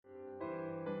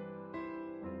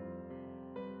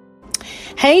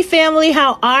Hey family,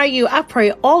 how are you? I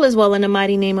pray all is well in the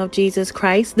mighty name of Jesus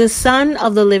Christ, the Son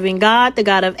of the living God, the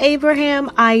God of Abraham,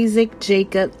 Isaac,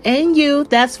 Jacob, and you.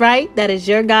 That's right. That is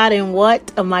your God, and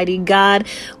what a mighty God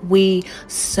we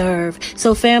serve.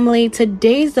 So family,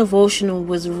 today's devotional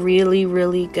was really,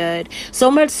 really good.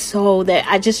 So much so that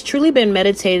I just truly been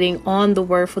meditating on the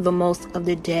word for the most of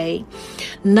the day.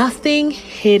 Nothing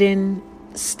hidden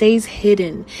stays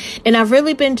hidden. And I've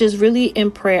really been just really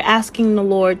in prayer, asking the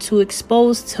Lord to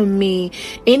expose to me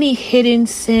any hidden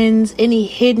sins, any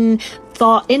hidden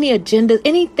thought, any agenda,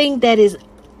 anything that is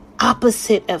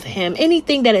opposite of him,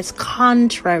 anything that is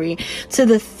contrary to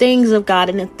the things of God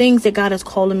and the things that God is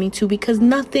calling me to, because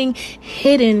nothing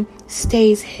hidden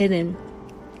stays hidden.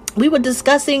 We were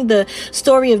discussing the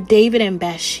story of David and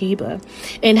Bathsheba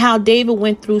and how David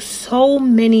went through so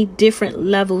many different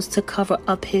levels to cover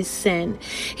up his sin.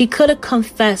 He could have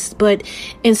confessed, but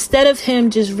instead of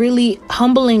him just really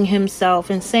humbling himself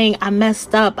and saying, I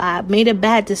messed up, I made a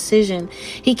bad decision,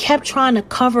 he kept trying to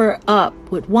cover up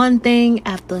with one thing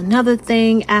after another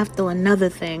thing after another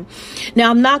thing. Now,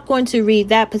 I'm not going to read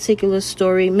that particular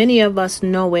story. Many of us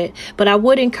know it, but I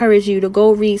would encourage you to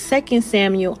go read 2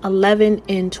 Samuel 11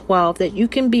 and 12, that you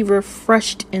can be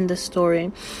refreshed in the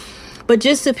story. But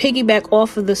just to piggyback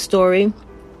off of the story,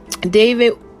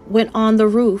 David went on the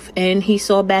roof and he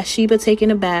saw Bathsheba taking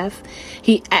a bath.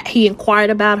 He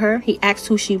inquired about her. He asked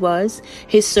who she was.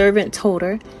 His servant told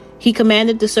her. He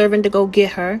commanded the servant to go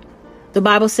get her. The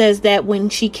Bible says that when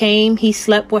she came, he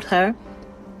slept with her.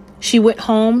 She went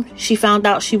home. She found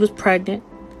out she was pregnant.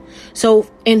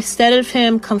 So instead of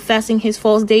him confessing his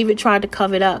faults, David tried to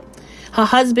cover it up. Her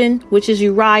husband, which is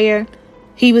Uriah,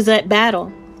 he was at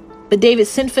battle. But David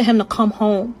sent for him to come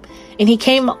home. And he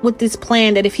came up with this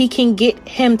plan that if he can get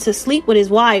him to sleep with his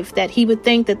wife, that he would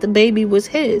think that the baby was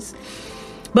his.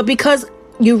 But because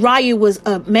Uriah was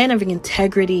a man of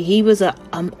integrity, he was a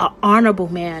honorable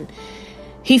man,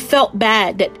 he felt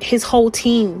bad that his whole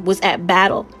team was at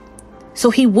battle.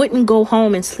 So he wouldn't go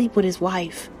home and sleep with his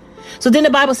wife. So then the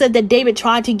Bible said that David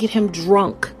tried to get him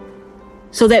drunk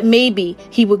so that maybe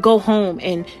he would go home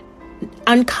and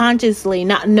unconsciously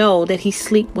not know that he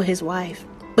slept with his wife.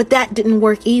 But that didn't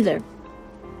work either.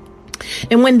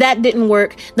 And when that didn't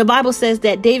work, the Bible says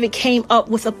that David came up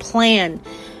with a plan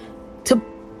to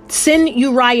send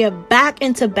Uriah back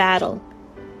into battle.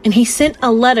 And he sent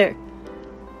a letter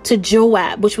to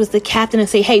Joab, which was the captain, and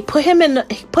say, hey, put him in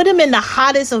the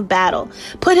hottest of battle.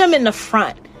 Put him in the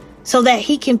front so that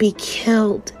he can be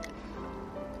killed.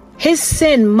 His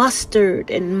sin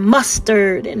mustered and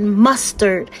mustered and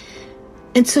mustered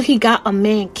until he got a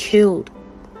man killed.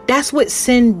 That's what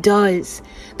sin does.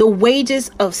 The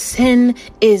wages of sin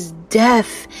is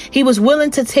death. He was willing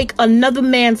to take another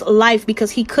man's life because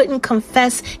he couldn't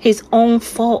confess his own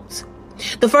faults.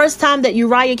 The first time that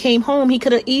Uriah came home, he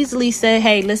could have easily said,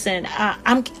 hey, listen,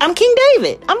 I'm King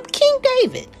David. I'm King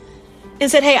David. And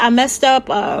said, hey, I messed up.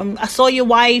 I saw your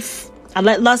wife. I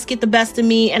let lust get the best of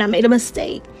me and I made a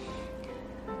mistake.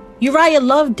 Uriah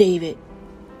loved David.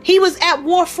 He was at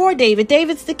war for David.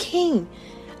 David's the king.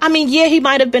 I mean, yeah, he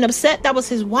might have been upset. That was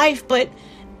his wife, but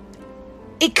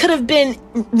it could have been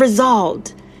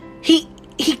resolved. He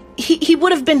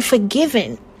would have been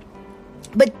forgiven.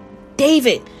 But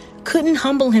David couldn't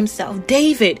humble himself.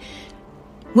 David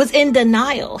was in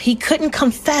denial. He couldn't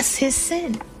confess his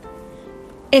sin.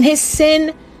 And his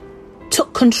sin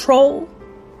took control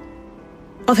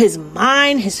of his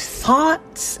mind, his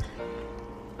thoughts,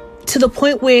 to the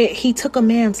point where he took a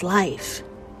man's life.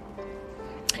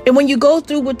 And when you go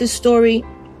through with the story,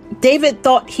 David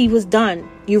thought he was done.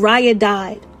 Uriah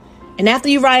died. And after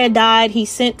Uriah died, he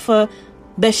sent for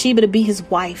Bathsheba to be his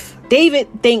wife. David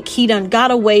think he done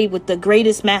got away with the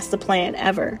greatest master plan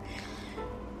ever.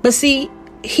 But see,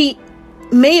 he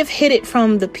may have hid it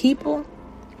from the people,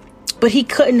 but he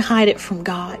couldn't hide it from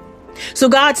God. So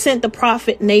God sent the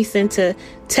prophet Nathan to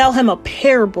tell him a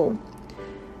parable,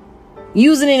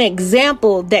 using an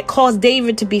example that caused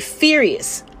David to be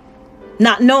furious,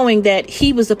 not knowing that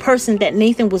he was the person that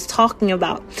Nathan was talking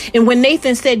about. And when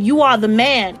Nathan said, you are the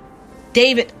man,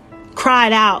 David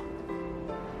cried out,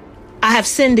 I have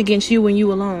sinned against you and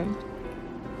you alone.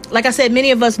 Like I said, many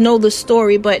of us know the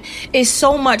story, but it's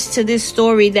so much to this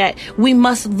story that we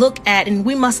must look at and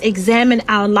we must examine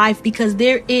our life, because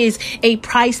there is a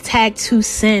price tag to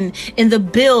sin. And the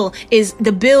bill is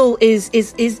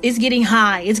getting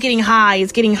high. It's getting high.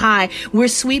 It's getting high. We're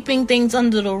sweeping things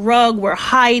under the rug. We're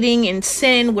hiding in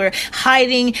sin. We're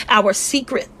hiding our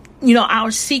secret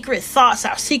our secret thoughts,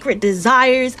 our secret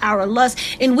desires, our lust.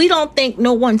 And we don't think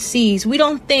no one sees. We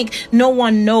don't think no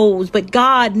one knows, but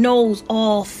God knows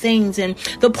all things. And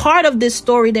the part of this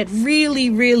story that really,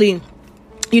 really,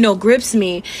 grips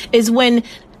me is when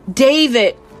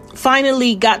David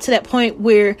finally got to that point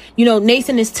where,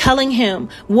 Nathan is telling him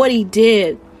what he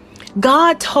did.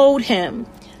 God told him,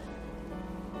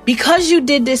 because you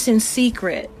did this in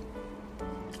secret,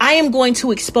 I am going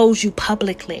to expose you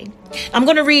publicly. I'm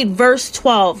going to read verse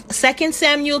 12, 2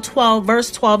 Samuel 12, verse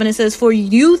 12. And it says, for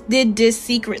you did this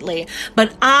secretly,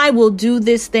 but I will do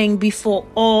this thing before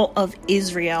all of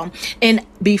Israel and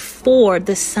before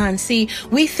the sun. See,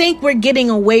 we think we're getting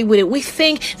away with it. We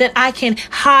think that I can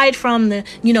hide from the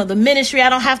ministry. I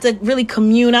don't have to really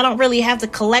commune. I don't really have to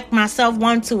collect myself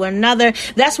one to another.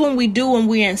 That's when we do when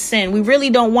we're in sin. We really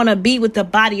don't want to be with the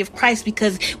body of Christ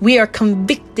because we are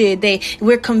convicted.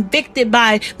 We're convicted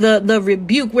by the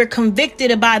rebuke. We're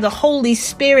convicted by the Holy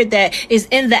Spirit that is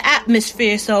in the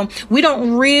atmosphere. So we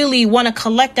don't really want to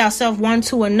collect ourselves one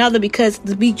to another because,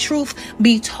 to be truth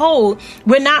be told,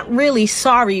 we're not really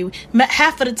sorry.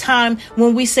 Half of the time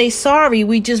when we say sorry,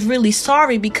 we just really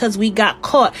sorry because we got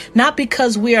caught, not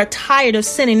because we are tired of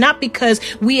sinning, not because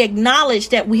we acknowledge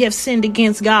that we have sinned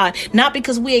against God, not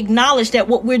because we acknowledge that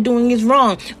what we're doing is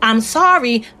wrong. I'm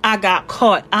sorry I got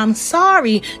caught. I'm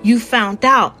sorry you found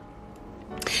out.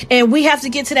 And we have to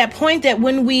get to that point that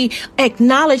when we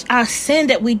acknowledge our sin,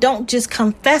 that we don't just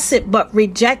confess it, but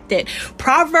reject it.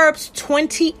 Proverbs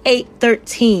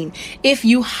 28:13. If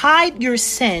you hide your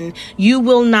sin, you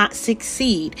will not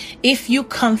succeed. If you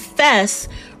confess,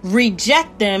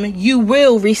 reject them, you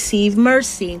will receive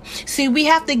mercy. See, we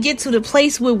have to get to the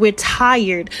place where we're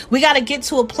tired. We got to get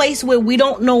to a place where we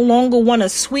don't no longer want to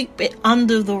sweep it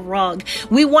under the rug.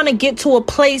 We want to get to a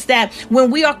place that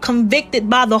when we are convicted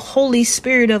by the Holy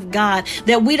Spirit of God,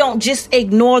 that we don't just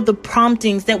ignore the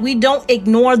promptings, that we don't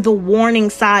ignore the warning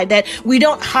side, that we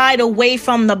don't hide away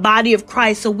from the body of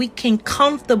Christ so we can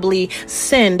comfortably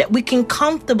sin, that we can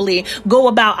comfortably go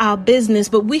about our business.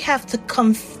 But we have to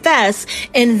confess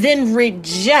and then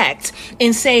reject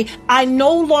and say, I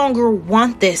no longer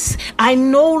want this. I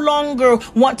no longer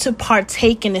want to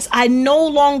partake in this. I no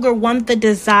longer want the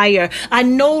desire. I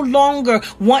no longer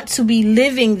want to be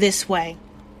living this way.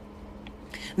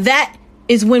 That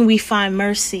is when we find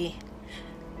mercy.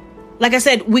 Like I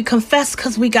said, we confess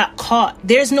because we got caught.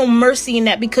 There's no mercy in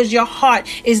that because your heart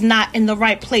is not in the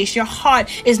right place. Your heart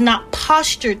is not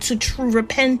postured to true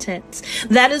repentance.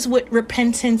 That is what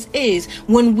repentance is.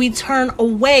 When we turn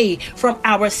away from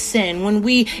our sin, when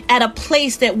we at a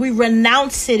place that we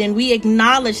renounce it and we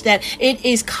acknowledge that it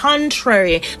is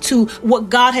contrary to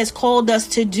what God has called us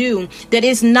to do, that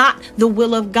is not the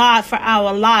will of God for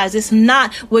our lives. It's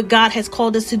not what God has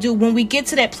called us to do. When we get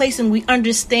to that place and we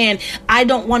understand, I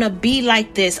don't want to be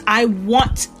like this. I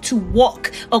want to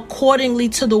walk accordingly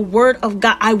to the word of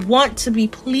God. I want to be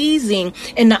pleasing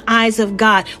in the eyes of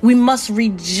God. We must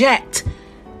reject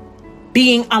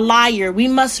being a liar. We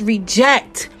must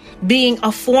reject being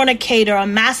a fornicator, a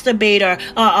masturbator,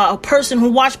 a person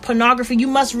who watched pornography. You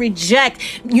must reject,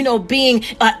 being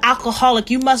an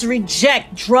alcoholic. You must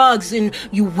reject drugs and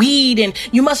weed, and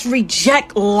you must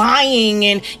reject lying,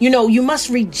 and you must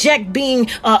reject being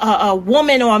a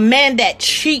woman or a man that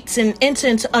cheats and enter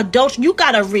into adultery. You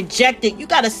gotta reject it. You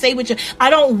gotta say I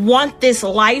don't want this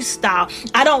lifestyle.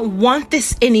 I don't want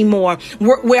this anymore.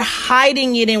 We're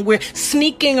hiding it, and we're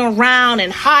sneaking around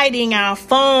and hiding our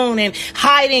phone and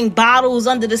hiding bottles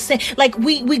under the sink. Like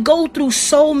we go through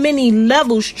so many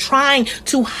levels trying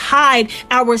to hide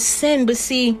our sin. But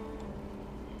see,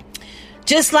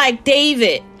 just like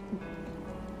David,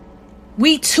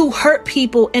 we too hurt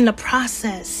people in the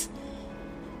process.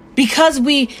 Because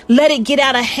we let it get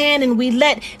out of hand and we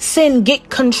let sin get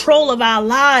control of our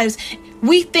lives,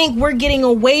 we think we're getting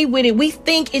away with it. We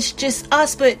think it's just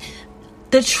us, but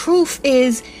the truth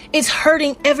is it's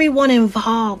hurting everyone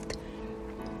involved.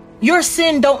 Your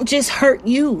sin don't just hurt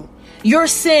you. Your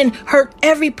sin hurt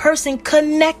every person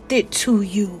connected to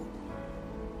you.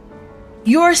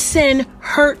 Your sin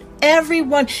hurt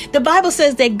everyone. The Bible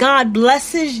says that God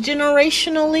blesses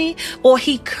generationally or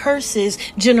he curses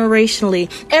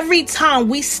generationally. Every time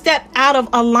we step out of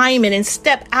alignment and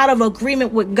step out of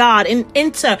agreement with God and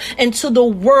enter into the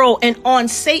world and on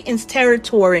Satan's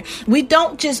territory, we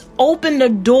don't just open the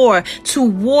door to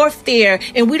warfare,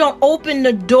 and we don't open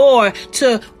the door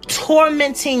to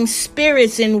tormenting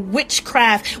spirits and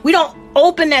witchcraft. We don't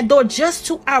open that door just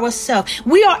to ourselves.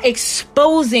 We are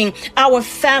exposing our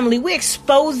family. We're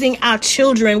exposing our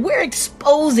children. We're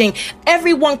exposing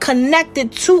everyone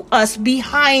connected to us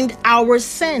behind our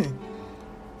sin.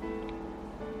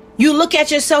 You look at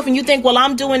yourself and you think, well,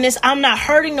 I'm doing this, I'm not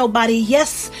hurting nobody.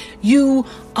 Yes, you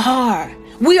are.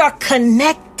 We are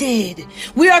connected.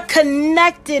 We are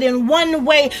connected in one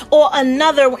way or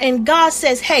another. And God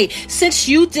says, hey, since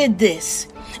you did this,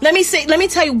 let me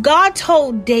tell you, God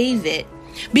told David,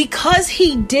 because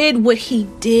he did what he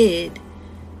did,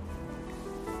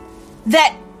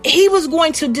 that he was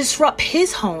going to disrupt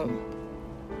his home.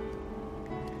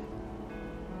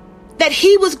 That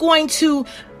he was going to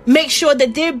make sure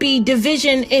that there be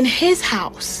division in his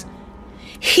house.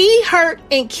 He hurt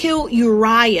and killed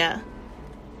Uriah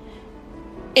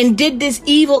and did this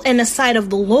evil in the sight of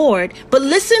the Lord. But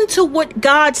listen to what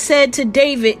God said to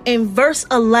David in verse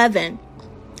 11.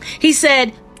 He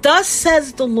said, thus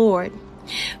says the Lord,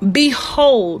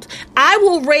 behold, I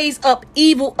will raise up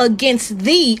evil against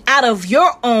thee out of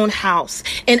your own house,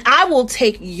 and I will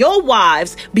take your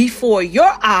wives before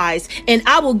your eyes, and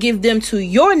I will give them to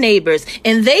your neighbors,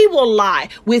 and they will lie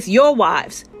with your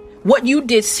wives. What you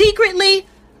did secretly,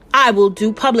 I will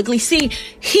do publicly. See,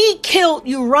 he killed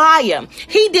Uriah.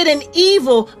 He did an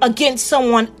evil against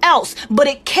someone else, but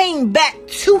it came back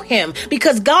to him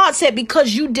because God said,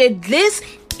 because you did this,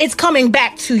 it's coming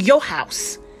back to your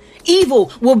house.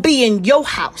 Evil will be in your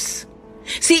house.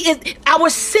 See,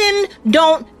 our sin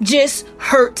don't just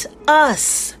hurt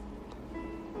us.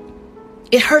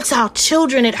 It hurts our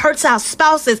children. It hurts our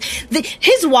spouses.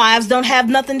 His wives don't have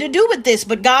nothing to do with this.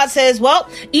 But God says, well,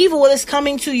 evil is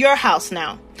coming to your house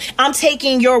now. I'm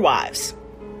taking your wives.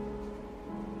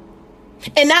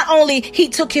 And not only he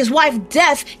took his wife,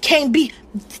 death came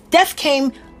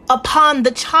upon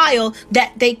the child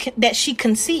that she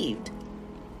conceived.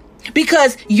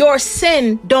 Because your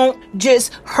sin don't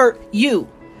just hurt you.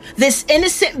 This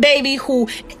innocent baby who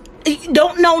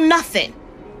don't know nothing.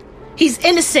 He's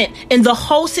innocent in the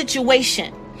whole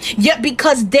situation. Yet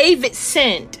because David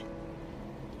sinned,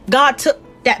 God took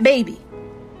that baby.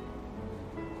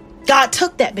 God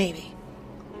took that baby.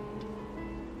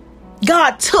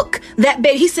 God took that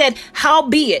baby. He said,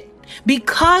 howbeit,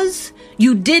 because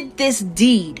you did this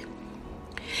deed,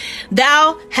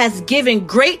 thou hast given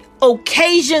great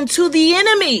occasion to the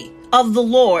enemy of the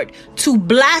Lord to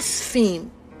blaspheme.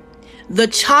 The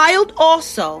child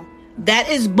also that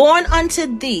is born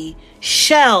unto thee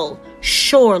shall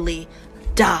surely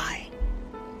die.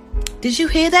 Did you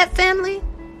hear that, family?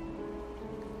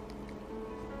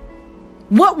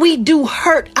 What we do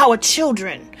hurt our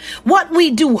children. What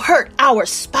we do hurt our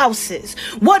spouses.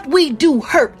 What we do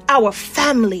hurt our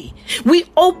family. We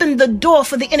open the door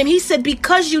for the enemy. He said,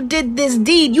 because you did this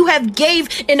deed, you have gave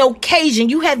an occasion.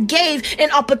 You have gave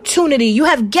an opportunity. You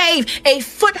have gave a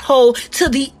foothold to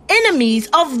the enemies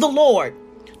of the Lord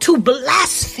to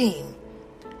blaspheme.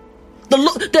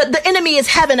 The enemy is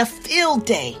having a field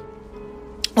day.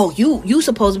 Oh, you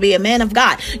supposed to be a man of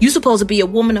God. You supposed to be a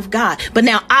woman of God. But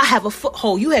now I have a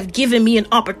foothold. You have given me an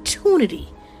opportunity.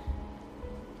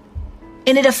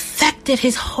 And it affected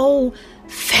his whole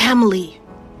family.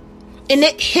 And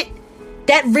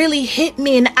that really hit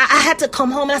me. And I had to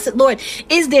come home and I said, Lord,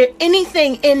 is there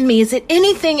anything in me? Is it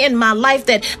anything in my life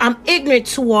that I'm ignorant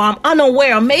to or I'm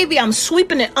unaware? Or maybe I'm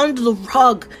sweeping it under the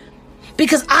rug?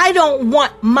 Because I don't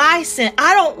want my sin.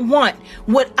 I don't want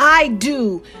what I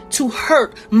do to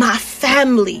hurt my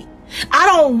family. I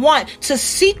don't want to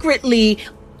secretly,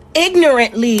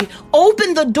 ignorantly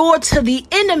open the door to the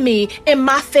enemy in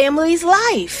my family's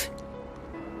life.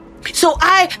 So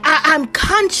I'm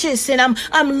conscious and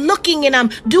I'm looking and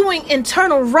I'm doing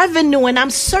internal revenue and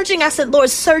I'm searching. I said, Lord,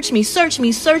 search me,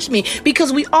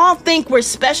 because we all think we're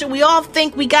special. We all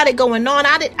think we got it going on.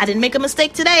 I didn't make a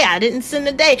mistake today. I didn't sin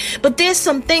today, but there's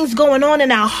some things going on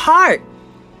in our heart.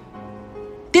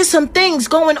 There's some things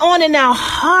going on in our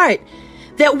heart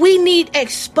that we need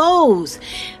exposed.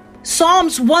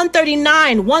 Psalms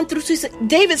 139, 1-2,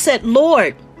 David said,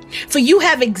 Lord, for you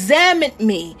have examined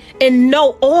me and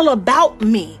know all about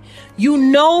me. You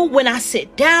know when I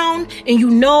sit down and you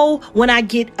know when I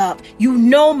get up. You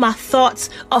know my thoughts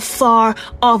afar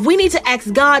off. We need to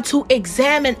ask God to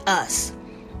examine us.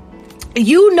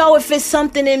 You know if it's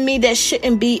something in me that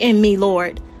shouldn't be in me,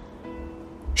 Lord.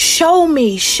 Show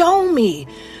me me,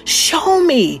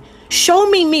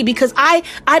 because I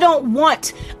don't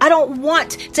want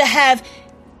to have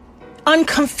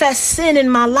unconfessed sin in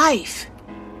my life.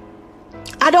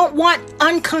 I don't want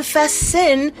unconfessed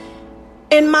sin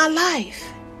in my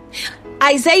life.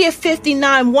 Isaiah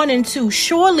 59, 1-2.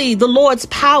 Surely the Lord's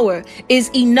power is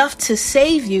enough to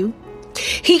save you.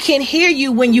 He can hear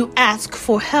you when you ask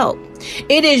for help.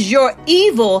 It is your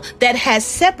evil that has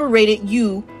separated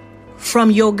you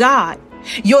from your God.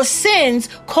 Your sins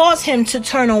cause him to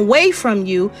turn away from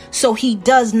you, so he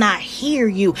does not hear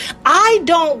you. I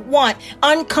don't want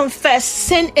unconfessed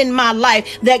sin in my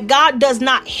life that God does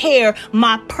not hear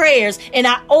my prayers, and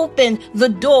I open the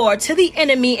door to the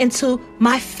enemy into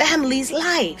my family's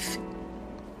life.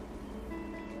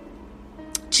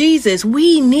 Jesus,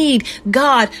 we need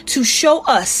God to show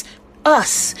us.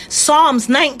 Psalms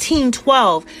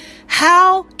 19:12.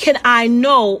 How can I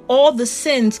know all the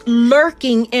sins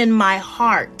lurking in my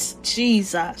heart?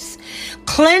 Jesus,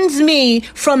 cleanse me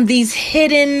from these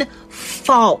hidden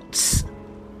faults.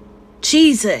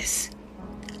 Jesus,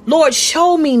 Lord,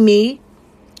 show me.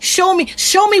 Show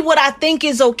me what I think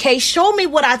is okay. Show me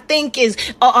what I think is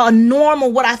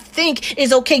normal, what I think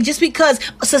is okay. Just because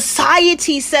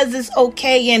society says it's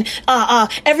okay and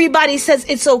everybody says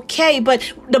it's okay, but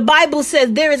the Bible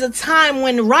says there is a time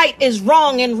when right is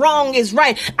wrong and wrong is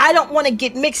right. I don't want to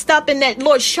get mixed up in that.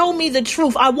 Lord, show me the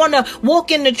truth. I want to walk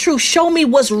in the truth. Show me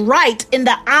what's right in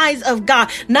the eyes of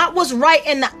God, not what's right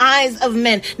in the eyes of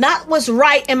men, not what's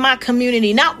right in my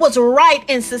community, not what's right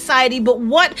in society, but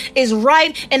what is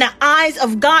right in the eyes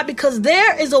of God, because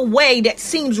there is a way that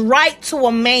seems right to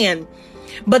a man,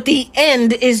 but the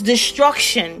end is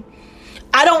destruction.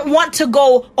 I don't want to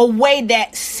go a way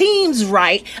that seems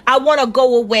right. I want to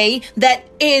go a way that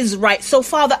is right. So,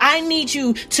 Father, I need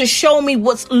you to show me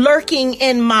what's lurking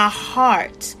in my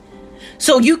heart,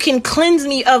 so you can cleanse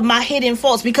me of my hidden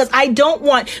faults, because I don't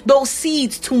want those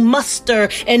seeds to muster,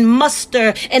 and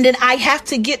then I have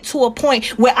to get to a point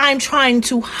where I'm trying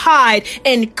to hide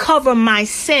and cover my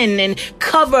sin and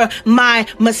cover my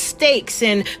mistakes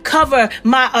and cover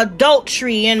my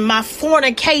adultery and my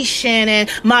fornication and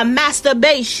my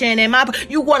masturbation and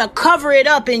you want to cover it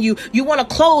up, and you want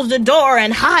to close the door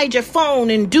and hide your phone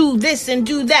and do this and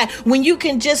do that, when you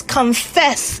can just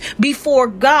confess before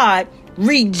God,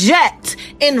 reject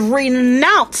and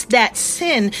renounce that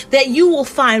sin, that you will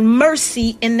find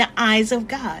mercy in the eyes of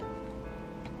God.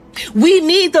 We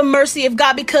need the mercy of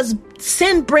God because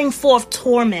sin brings forth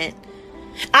torment.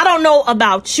 I don't know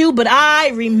about you, but I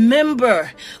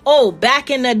remember, back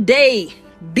in the day,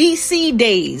 BC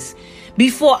days,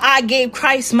 before I gave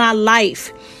Christ my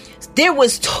life, there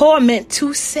was torment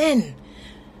to sin.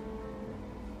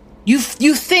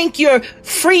 You think you're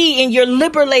free and you're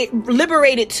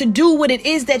liberated to do what it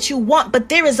is that you want, but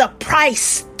there is a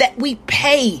price that we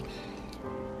pay.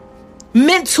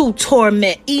 Mental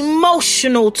torment,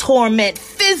 emotional torment,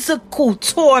 physical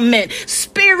torment,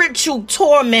 spiritual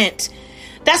torment.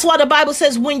 That's why the Bible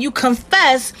says when you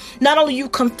confess, not only you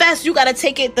confess, you got to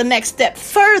take it the next step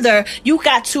further. You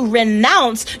got to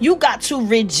renounce. You got to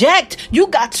reject. You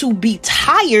got to be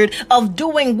tired of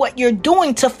doing what you're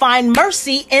doing to find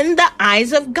mercy in the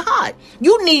eyes of God.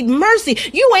 You need mercy.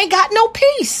 You ain't got no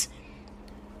peace.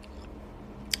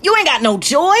 You ain't got no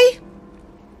joy.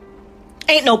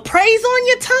 Ain't no praise on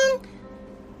your tongue.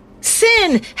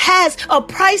 Sin has a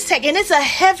price tag, and it's a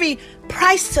heavy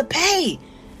price to pay.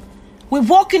 We're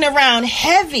walking around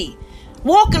heavy,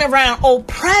 walking around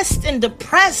oppressed and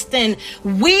depressed and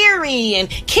weary and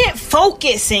can't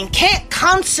focus and can't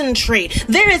concentrate.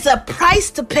 There is a price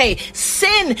to pay.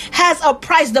 Sin has a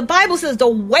price. The Bible says the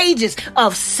wages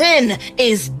of sin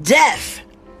is death.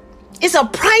 It's a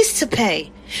price to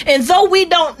pay. And though we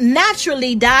don't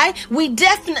naturally die, we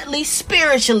definitely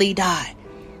spiritually die.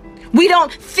 We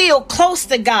don't feel close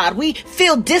to God. We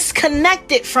feel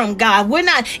disconnected from God. We're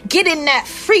not getting that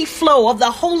free flow of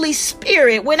the Holy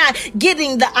Spirit. We're not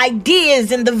getting the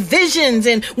ideas and the visions,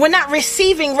 and we're not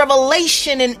receiving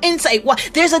revelation and insight. Well,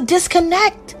 there's a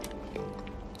disconnect.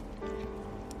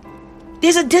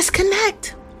 There's a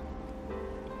disconnect.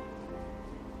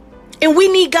 And we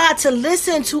need God to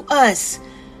listen to us.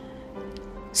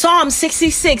 Psalm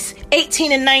 66,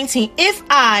 18 and 19. If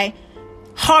I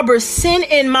harbor sin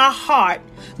in my heart,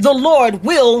 the Lord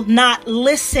will not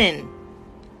listen.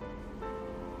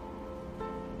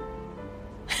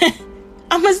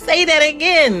 I'm going to say that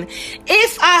again.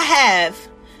 If I have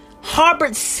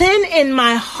harbored sin in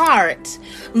my heart,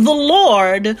 the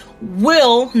Lord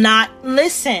will not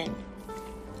listen.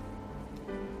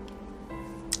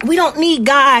 We don't need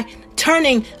God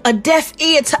turning a deaf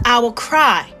ear to our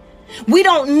cry. We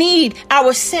don't need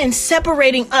our sin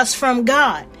separating us from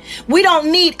God. We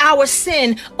don't need our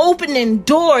sin opening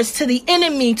doors to the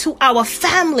enemy, to our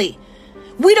family.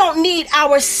 We don't need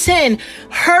our sin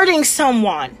hurting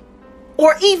someone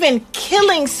or even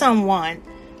killing someone.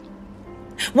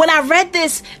 When I read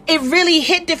this, it really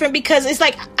hit different, because it's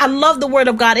like, I love the word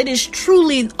of God. It is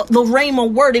truly the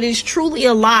Rhema word. It is truly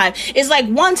alive. It's like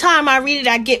one time I read it,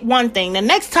 I get one thing. The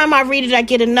next time I read it, I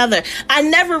get another. I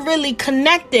never really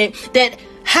connected that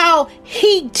how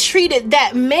he treated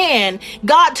that man,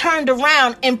 God turned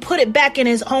around and put it back in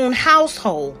his own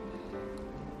household.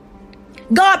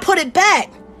 God put it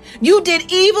back. You did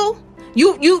evil.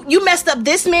 You messed up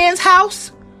this man's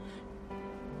house.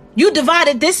 You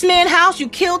divided this man's house. You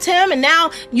killed him, and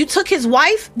now you took his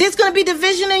wife. There's going to be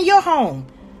division in your home.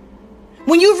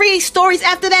 When you read stories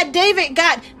after that, David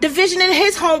got division in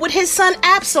his home with his son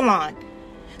Absalom.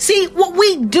 See, what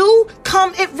we do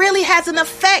it really has an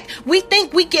effect. We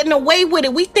think we're getting away with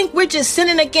it. We think we're just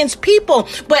sinning against people.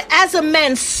 But as a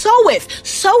man soweth,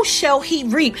 so shall he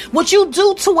reap. What you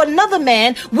do to another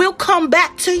man will come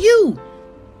back to you.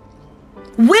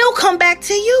 Will come back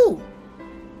to you.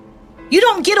 You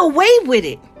don't get away with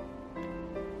it.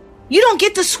 You don't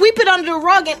get to sweep it under the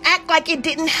rug and act like it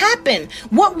didn't happen.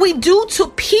 What we do to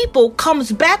people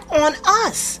comes back on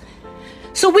us.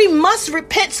 So we must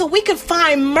repent so we can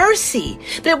find mercy,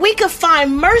 that we can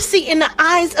find mercy in the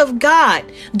eyes of God.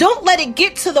 Don't let it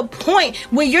get to the point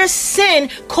where your sin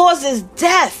causes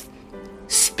death,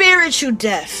 spiritual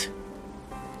death,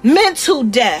 mental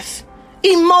death,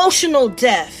 emotional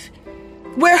death.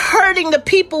 We're hurting the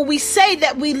people we say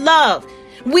that we love.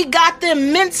 We got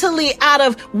them mentally out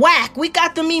of whack. We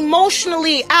got them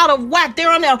emotionally out of whack.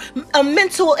 They're on a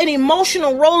mental and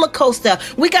emotional roller coaster.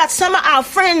 We got some of our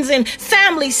friends and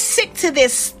family sick to their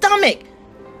stomach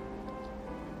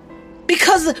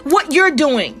because of what you're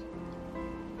doing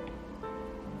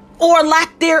or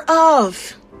lack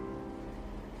thereof.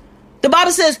 The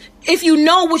Bible says, if you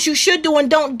know what you should do and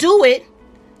don't do it,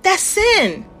 that's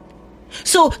sin.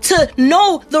 So to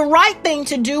know the right thing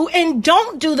to do and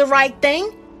don't do the right thing,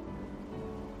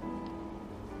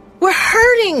 we're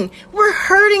hurting. We're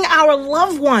hurting our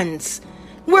loved ones.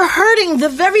 We're hurting the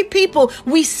very people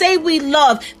we say we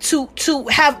love to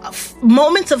have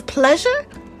moments of pleasure,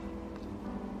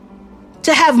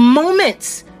 to have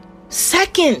moments,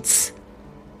 seconds.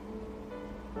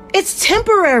 It's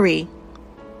temporary.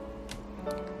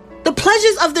 The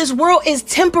pleasures of this world is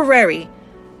temporary.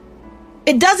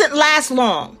 It doesn't last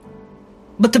long,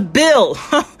 but the bill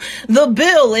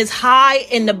is high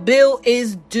and the bill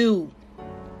is due.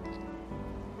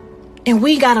 And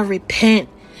we got to repent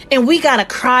and we got to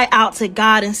cry out to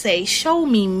God and say, show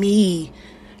me.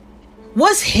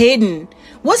 What's hidden?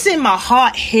 What's in my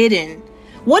heart hidden?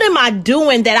 What am I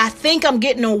doing that I think I'm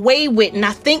getting away with and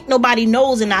I think nobody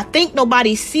knows and I think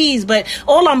nobody sees, but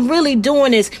all I'm really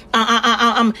doing is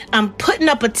I'm putting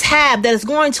up a tab that is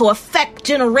going to affect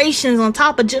generations on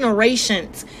top of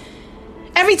generations.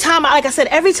 Every time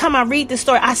I read this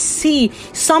story, I see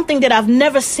something that I've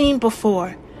never seen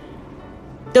before.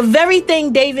 The very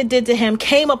thing David did to him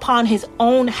came upon his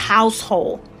own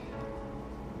household.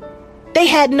 They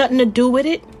had nothing to do with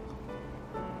it.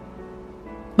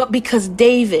 But because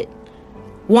David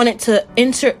wanted to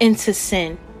enter into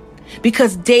sin,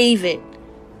 because David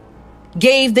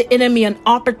gave the enemy an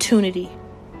opportunity,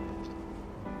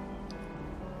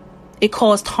 it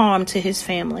caused harm to his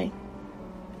family.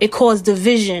 It caused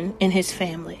division in his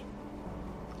family.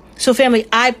 So family,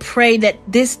 I pray that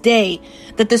this day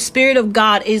that the Spirit of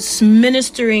God is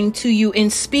ministering to you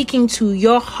and speaking to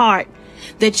your heart,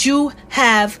 that you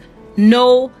have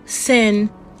no sin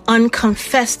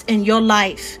unconfessed in your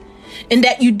life, and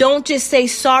that you don't just say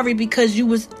sorry because you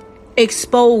was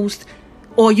exposed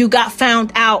or you got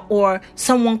found out or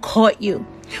someone caught you,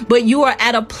 but you are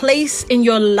at a place in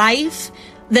your life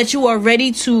that you are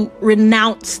ready to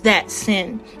renounce that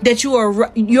sin, that you're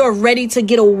ready to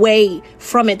get away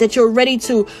from it, that you're ready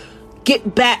to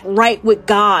get back right with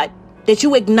God, that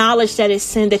you acknowledge that it's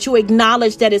sin, that you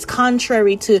acknowledge that it's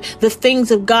contrary to the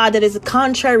things of God, that is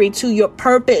contrary to your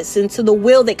purpose and to the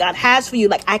will that God has for you.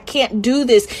 Like, I can't do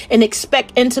this and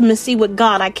expect intimacy with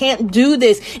God. I can't do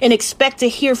this and expect to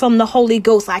hear from the Holy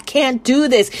Ghost. I can't do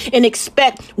this and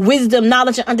expect wisdom,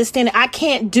 knowledge, and understanding. I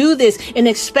can't do this and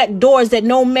expect doors that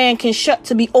no man can shut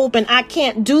to be open. I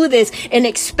can't do this and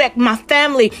expect my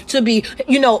family to be,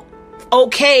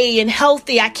 okay and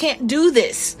healthy. I can't do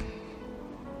this.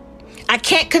 I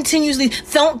can't continuously.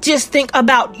 Don't just think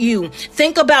about you.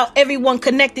 Think about everyone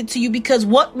connected to you, because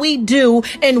what we do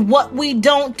and what we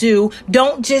don't do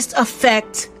don't just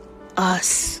affect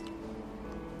us.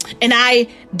 And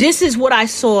this is what I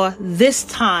saw this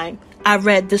time I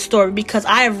read the story, because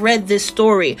I have read this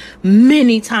story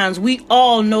many times. We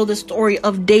all know the story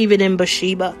of David and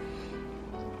Bathsheba.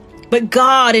 But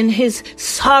God in his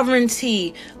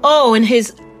sovereignty,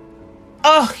 he's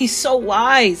so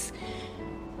wise.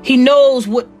 He knows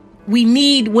what we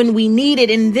need when we need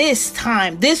it. In this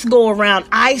time, this go around,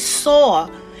 I saw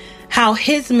how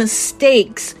his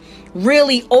mistakes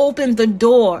really opened the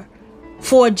door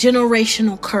for a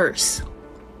generational curse.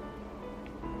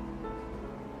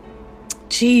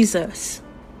 Jesus.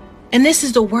 And this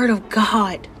is the word of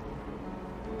God.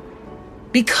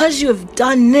 Because you have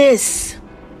done this,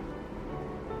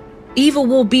 evil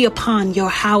will be upon your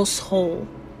household.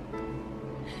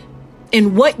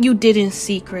 And what you did in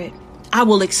secret, I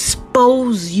will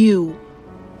expose you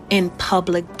in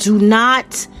public. Do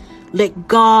not let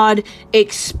God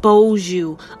expose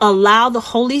you. Allow the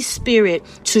Holy Spirit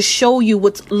to show you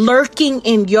what's lurking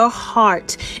in your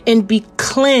heart and be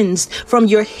cleansed from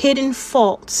your hidden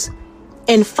faults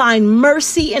and find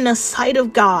mercy in the sight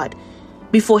of God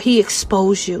before he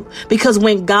exposes you. Because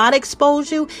when God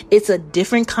exposes you, it's a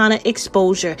different kind of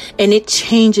exposure and it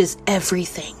changes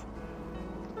everything.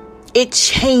 It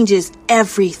changes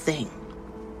everything.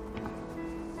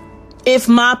 If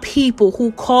my people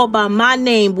who call by my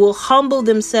name will humble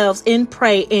themselves and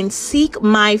pray and seek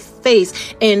my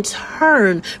face and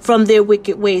turn from their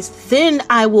wicked ways, then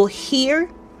I will hear.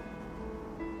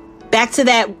 Back to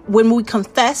that, when we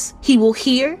confess, he will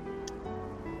hear.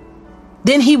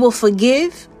 Then he will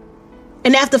forgive.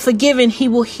 And after forgiving, he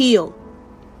will heal.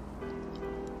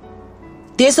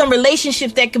 There's some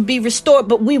relationships that can be restored,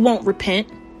 but we won't repent.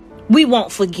 We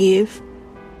won't forgive.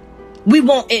 We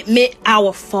won't admit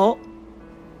our fault.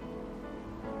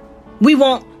 We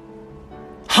won't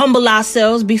humble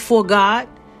ourselves before God.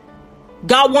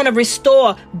 God wants to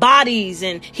restore bodies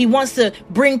and he wants to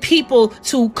bring people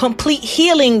to complete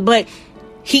healing, but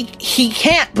he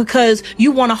can't because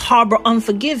you want to harbor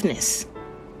unforgiveness.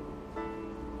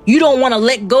 You don't want to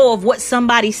let go of what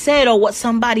somebody said or what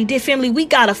somebody did. Family, we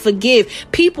got to forgive.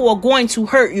 People are going to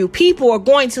hurt you. People are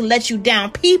going to let you down.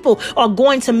 People are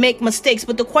going to make mistakes.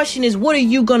 But the question is, what are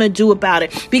you going to do about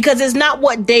it? Because it's not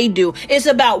what they do. It's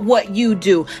about what you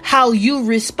do, how you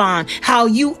respond, how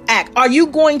you act. Are you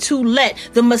going to let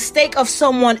the mistake of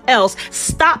someone else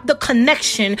stop the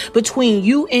connection between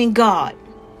you and God?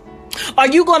 Are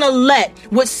you going to let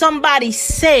what somebody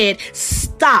said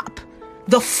stop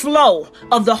the flow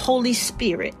of the Holy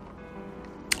Spirit?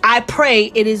 I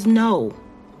pray it is no.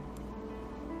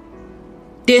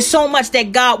 There's so much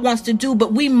that God wants to do,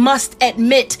 but we must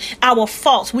admit our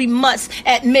faults. We must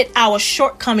admit our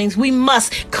shortcomings. We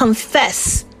must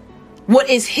confess what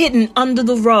is hidden under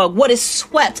the rug, what is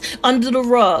swept under the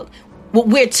rug, what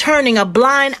we're turning a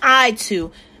blind eye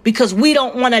to because we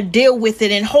don't want to deal with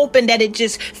it and hoping that it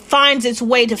just finds its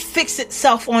way to fix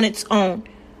itself on its own.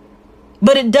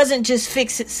 But it doesn't just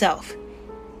fix itself.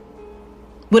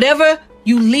 Whatever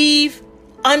you leave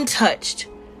untouched,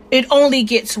 it only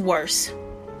gets worse.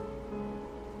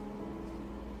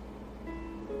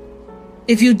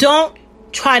 If you don't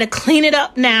try to clean it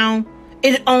up now,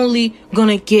 it's only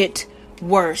gonna get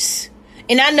worse.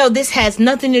 And I know this has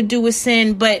nothing to do with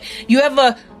sin, but you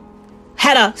ever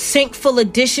had a sink full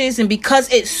of dishes and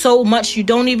because it's so much you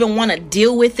don't even want to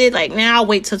deal with it? Like, I'll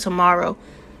wait till tomorrow.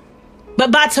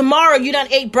 But by tomorrow, you done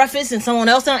ate breakfast and someone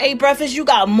else done ate breakfast. You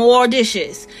got more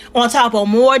dishes on top of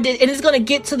more. And it's going to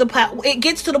get to the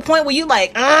point where you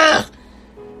like,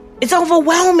 it's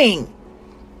overwhelming.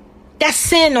 That's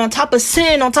sin on top of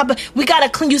sin on top of, we got to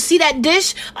clean. You see that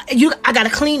dish? I got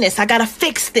to clean this. I got to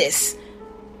fix this.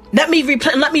 Let me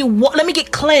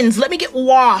get cleansed. Let me get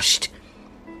washed.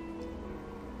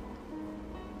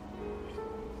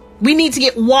 We need to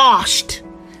get washed.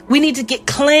 We need to get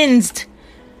cleansed.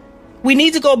 We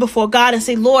need to go before God and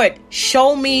say, Lord,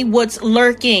 show me what's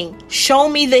lurking. Show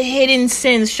me the hidden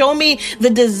sins. Show me the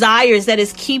desires that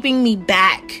is keeping me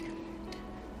back.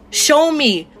 Show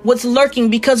me what's lurking,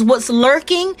 because what's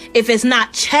lurking, if it's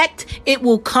not checked, it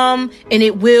will come and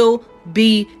it will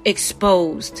be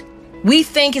exposed. We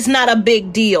think it's not a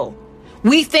big deal.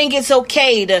 We think it's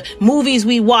okay, the movies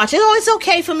we watch. It's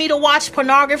okay for me to watch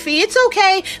pornography. It's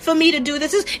okay for me to do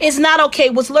this. It's not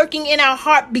okay. What's lurking in our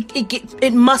heart,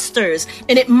 it musters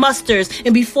and it musters.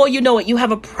 And before you know it, you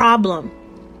have a problem.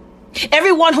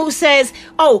 Everyone who says,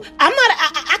 oh,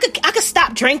 I could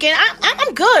stop drinking.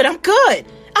 I'm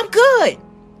good.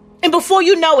 And before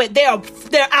you know it,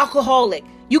 they're alcoholic.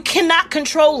 You cannot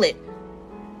control it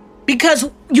because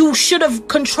you should have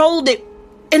controlled it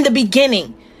in the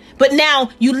beginning. But now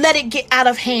you let it get out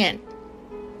of hand.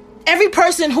 Every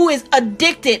person who is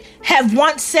addicted have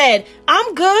once said,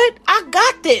 I'm good. I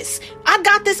got this. I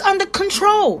got this under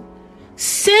control.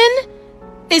 Sin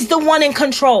is the one in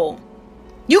control.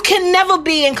 You can never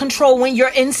be in control when you're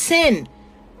in sin.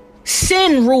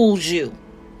 Sin rules you.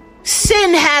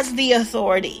 Sin has the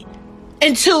authority.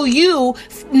 Until you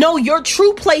know your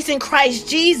true place in Christ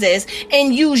Jesus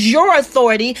and use your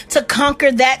authority to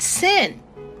conquer that sin.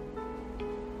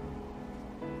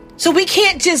 So we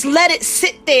can't just let it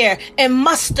sit there and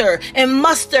muster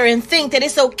and think that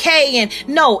it's okay. And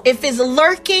no, if it's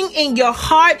lurking in your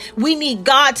heart, we need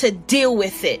God to deal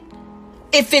with it.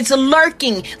 If it's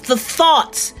lurking, the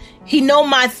thoughts, He know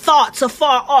my thoughts are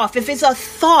far off. If it's a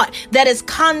thought that is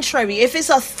contrary, if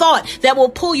it's a thought that will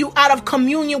pull you out of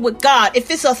communion with God, if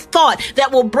it's a thought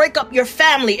that will break up your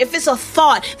family, if it's a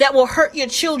thought that will hurt your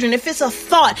children, if it's a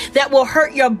thought that will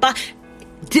hurt your body,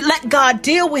 let God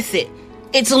deal with it.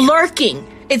 It's lurking.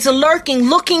 It's lurking,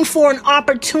 looking for an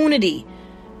opportunity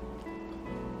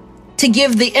to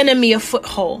give the enemy a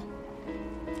foothold.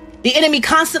 The enemy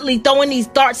constantly throwing these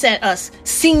darts at us,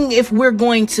 seeing if we're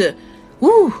going to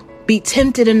be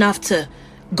tempted enough to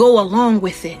go along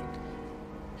with it.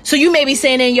 So you may be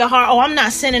saying in your heart, oh, I'm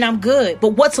not sinning, I'm good. But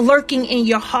what's lurking in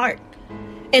your heart?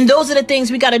 And those are the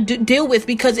things we got to deal with,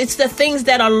 because it's the things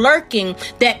that are lurking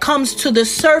that comes to the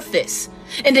surface.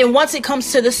 And then once it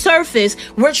comes to the surface,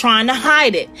 we're trying to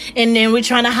hide it. And then we're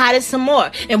trying to hide it some more.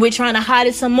 And we're trying to hide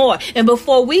it some more. And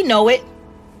before we know it,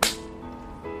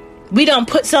 we done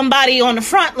put somebody on the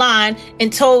front line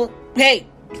and told, hey,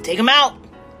 take them out.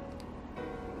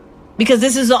 Because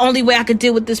this is the only way I could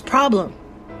deal with this problem.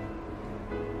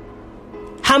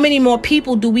 How many more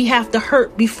people do we have to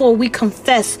hurt before we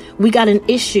confess we got an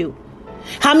issue?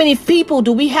 How many people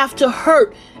do we have to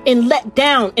hurt and let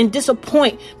down and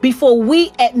disappoint before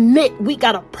we admit we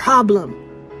got a problem?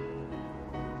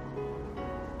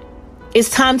 It's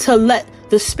time to let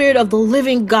the Spirit of the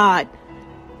living God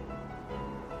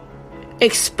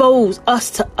expose us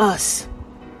to us.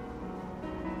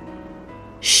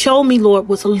 Show me, Lord,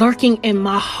 what's lurking in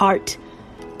my heart.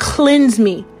 Cleanse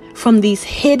me from these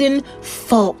hidden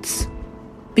faults,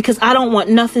 because I don't want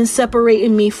nothing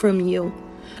separating me from you.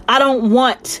 I don't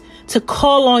want to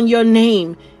call on your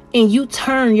name and you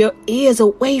turn your ears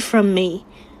away from me.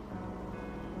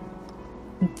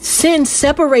 Sin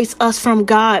separates us from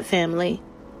God, family.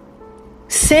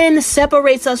 Sin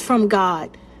separates us from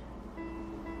God.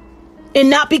 And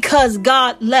not because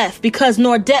God left, because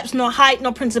nor depths, nor height,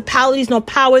 nor principalities, nor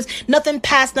powers, nothing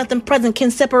past, nothing present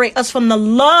can separate us from the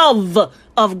love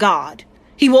of God.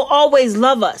 He will always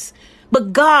love us.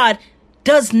 But God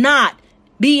does not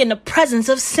be in the presence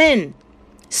of sin.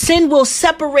 Sin will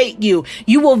separate you.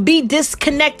 You will be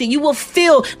disconnected. You will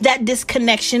feel that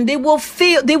disconnection. There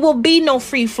will be no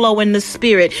free flow in the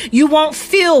spirit. You won't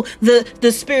feel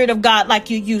the Spirit of God like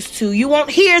you used to. You won't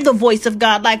hear the voice of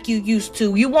God like you used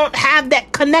to. You won't have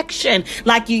that connection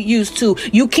like you used to.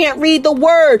 You can't read the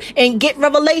word and get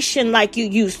revelation like you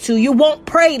used to. You won't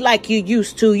pray like you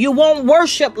used to. You won't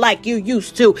worship like you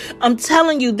used to. I'm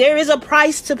telling you, there is a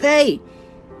price to pay.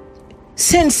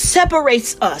 Sin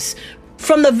separates us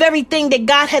from the very thing that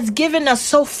God has given us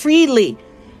so freely.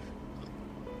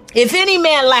 If any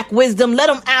man lack wisdom, let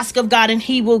him ask of God and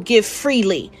he will give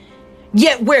freely.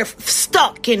 Yet we're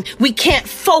stuck and we can't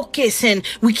focus and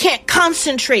we can't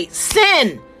concentrate.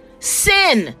 Sin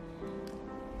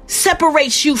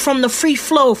separates you from the free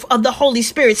flow of the Holy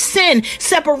Spirit. Sin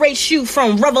separates you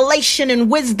from revelation and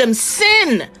wisdom.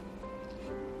 Sin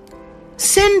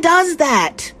does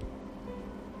that.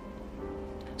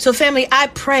 So family, I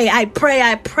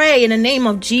pray in the name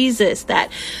of Jesus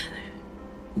that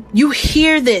you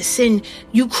hear this and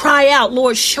you cry out,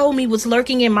 Lord, show me what's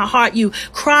lurking in my heart. You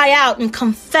cry out and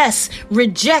confess,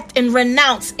 reject and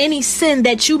renounce any sin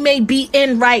that you may be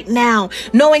in right now,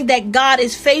 knowing that God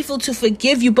is faithful to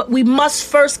forgive you. But we must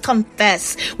first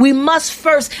confess. We must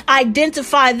first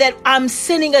identify that I'm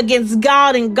sinning against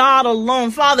God and God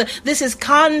alone. Father, this is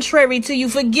contrary to you.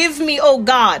 Forgive me, oh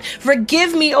God.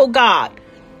 Forgive me, oh God.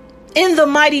 In the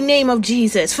mighty name of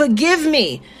Jesus, forgive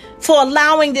me for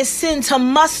allowing this sin to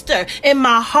muster in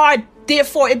my heart.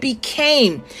 Therefore, it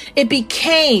became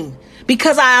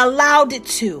because I allowed it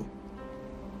to.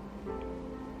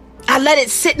 I let it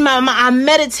sit in my mind. I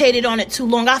meditated on it too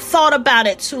long. I thought about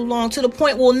it too long, to the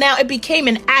point where now it became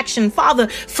an action. Father,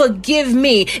 forgive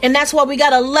me. And that's why we got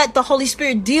to let the Holy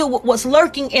Spirit deal with what's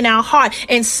lurking in our heart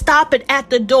and stop it at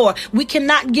the door. We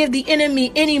cannot give the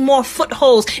enemy any more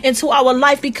footholds into our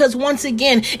life, because once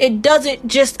again, it doesn't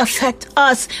just affect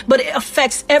us, but it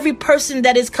affects every person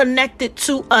that is connected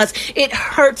to us. It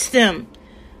hurts them.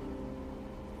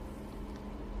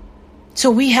 So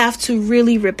we have to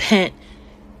really repent.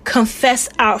 Confess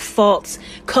our faults,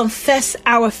 confess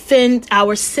our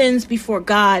sins before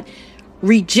God,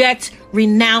 reject,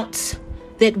 renounce,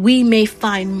 that we may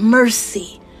find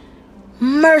mercy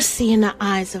in the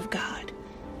eyes of God.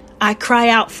 I cry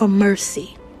out for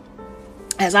mercy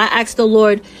as I ask the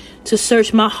Lord to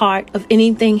search my heart of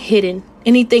anything hidden,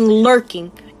 anything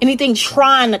lurking, anything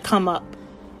trying to come up,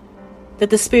 that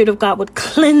the Spirit of God would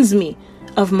cleanse me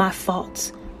of my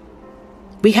faults.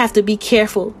 We have to be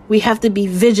careful. We have to be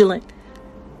vigilant.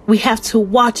 We have to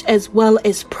watch as well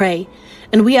as pray.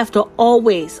 And we have to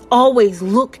always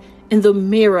look in the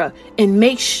mirror and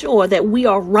make sure that we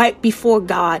are right before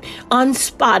God,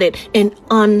 unspotted and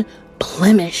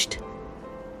unblemished.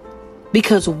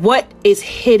 Because what is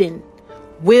hidden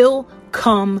will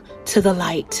come to the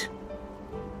light.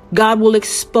 God will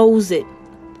expose it.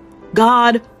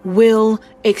 God will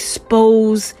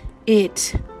expose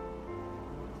it.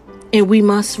 And we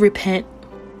must repent.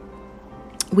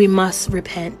 We must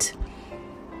repent.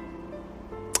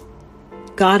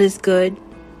 God is good.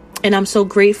 And I'm so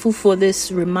grateful for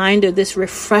this reminder, this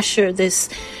refresher, this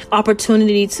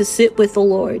opportunity to sit with the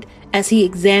Lord as He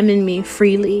examined me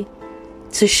freely,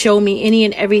 to show me any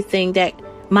and everything that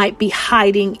might be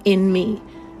hiding in me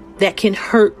that can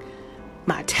hurt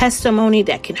my testimony,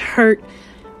 that can hurt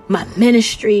my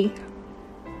ministry,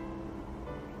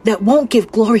 that won't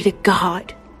give glory to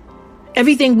God.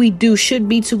 Everything we do should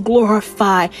be to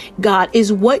glorify God.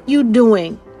 Is what you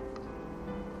doing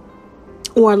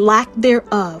or lack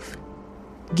thereof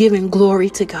giving glory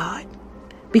to God?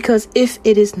 Because if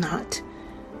it is not,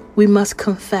 we must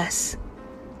confess,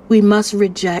 we must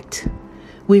reject,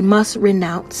 we must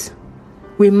renounce,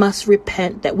 we must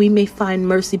repent that we may find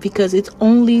mercy, because it's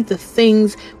only the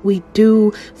things we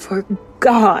do for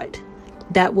God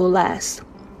that will last.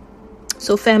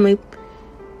 So family,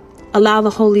 allow the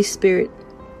Holy Spirit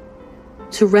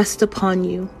to rest upon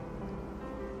you.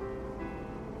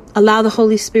 Allow the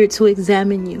Holy Spirit to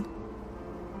examine you.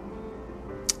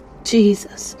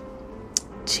 Jesus.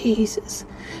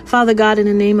 Father God, in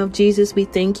the name of Jesus, we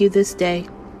thank you this day.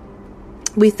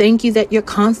 We thank you that you're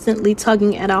constantly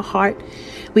tugging at our heart.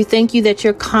 We thank you that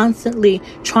you're constantly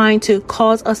trying to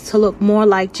cause us to look more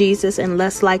like Jesus and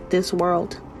less like this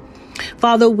world.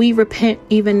 Father, we repent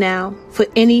even now for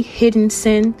any hidden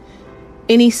sin,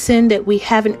 any sin that we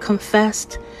haven't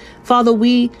confessed. Father,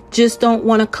 we just don't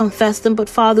want to confess them, but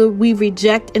Father, we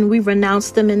reject and we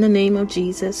renounce them in the name of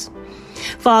Jesus.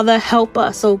 Father, help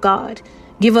us, oh God.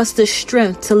 Give us the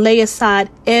strength to lay aside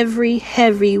every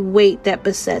heavy weight that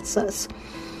besets us.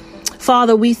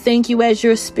 Father, we thank you as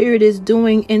your Spirit is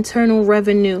doing internal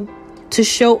revenue to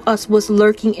show us what's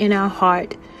lurking in our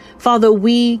heart. Father,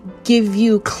 we give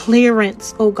you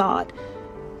clearance, oh God,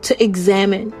 to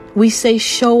examine. We say,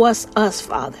 show us,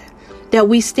 Father, that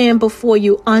we stand before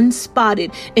you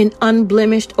unspotted and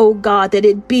unblemished, oh God, that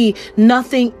it be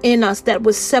nothing in us that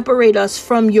would separate us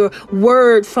from your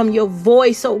word, from your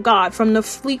voice, oh God, from the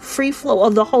free flow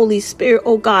of the Holy Spirit,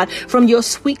 oh God, from your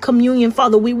sweet communion.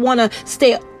 Father, we want to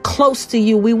stay close to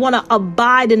you. We want to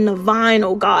abide in the vine,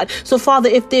 oh God. So Father,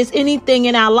 if there's anything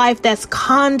in our life that's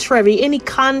contrary, any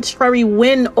contrary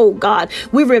wind, oh God,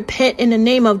 we repent in the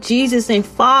name of Jesus. And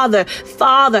Father,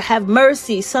 have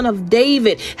mercy. Son of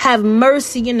David, have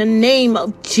mercy in the name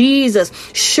of Jesus.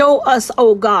 Show us,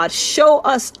 oh God, show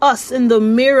us in the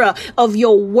mirror of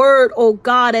your word, oh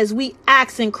God, as we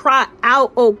ask and cry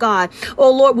out, oh God.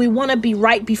 Oh Lord, we want to be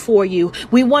right before you.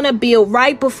 We want to be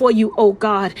right before you, oh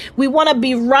God. We want to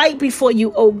be right before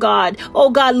you, oh God. Oh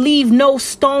God, leave no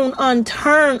stone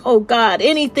unturned, oh God.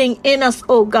 Anything in us,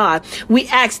 oh God, we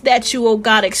ask that you, oh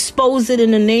God, expose it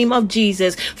in the name of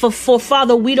Jesus. For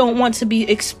Father, we don't want to be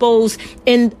exposed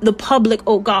in the public,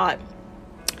 oh God.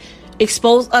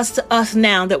 Expose us to us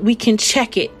now, that we can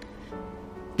check it,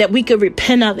 that we could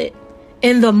repent of it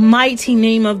in the mighty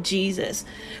name of Jesus.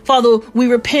 Father, we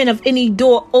repent of any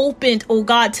door opened, oh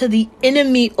God, to the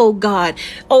enemy, oh God,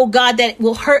 that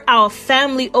will hurt our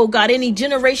family, oh God, any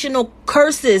generational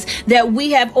curses that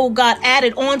we have, oh God,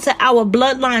 added onto our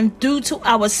bloodline due to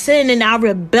our sin and our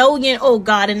rebellion, oh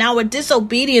God, and our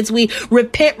disobedience. We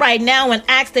repent right now and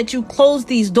ask that you close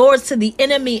these doors to the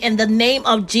enemy in the name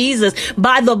of Jesus,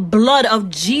 by the blood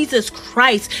of Jesus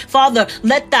Christ. Father,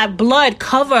 let that blood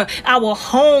cover our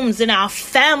homes and our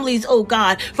families, oh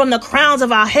God, from the crowns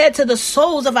of our head to the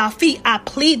soles of our feet. I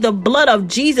plead the blood of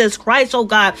Jesus Christ, oh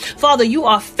God. Father, you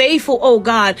are faithful, oh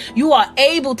God. You are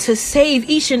able to save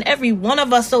each and every one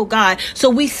of us, oh God. So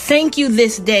we thank you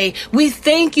this day. We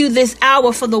thank you this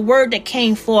hour for the word that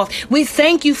came forth. We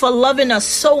thank you for loving us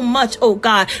so much, oh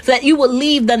God, that you would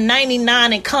leave the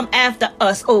 99 and come after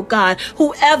us, oh God.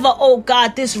 Whoever, oh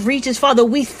God, this reaches, Father,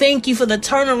 we thank you for the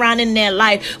turnaround in their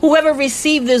life. Whoever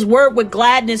received this word with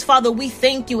gladness, Father, we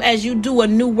thank you as you do a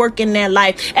new work in their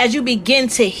life, as you begin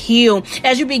to heal,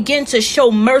 as you begin to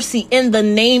show mercy in the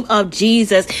name of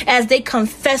Jesus, as they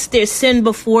confess their sin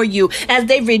before you, as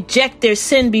they reject reject their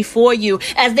sin before you,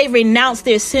 as they renounce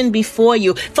their sin before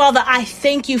you. Father, I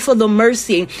thank you for the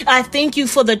mercy. I thank you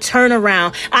for the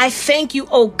turnaround. I thank you,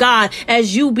 oh God,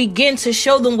 as you begin to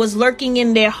show them what's lurking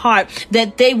in their heart,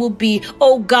 that they will be,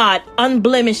 oh God,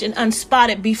 unblemished and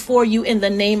unspotted before you in the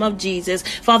name of Jesus.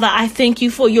 Father, I thank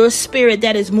you for your spirit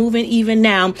that is moving even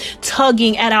now,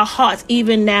 tugging at our hearts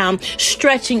even now,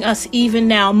 stretching us even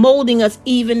now, molding us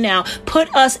even now.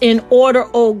 Put us in order,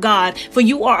 oh God, for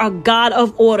you are a God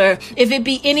of order. If it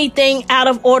be anything out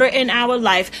of order in our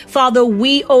life, Father,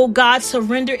 we, oh God,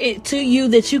 surrender it to you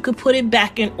that you could put it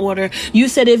back in order. You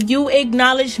said if you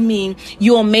acknowledge me,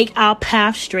 you'll make our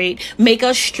path straight. Make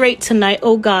us straight tonight,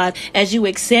 oh God, as you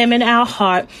examine our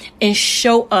heart and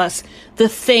show us the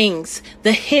things,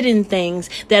 the hidden things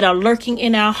that are lurking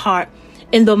in our heart.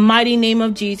 In the mighty name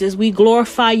of Jesus, we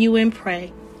glorify you and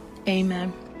pray.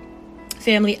 Amen.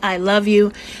 Family, I love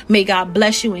you. May God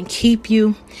bless you and keep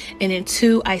you. And in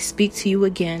 2, I speak to you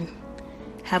again.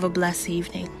 Have a blessed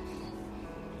evening.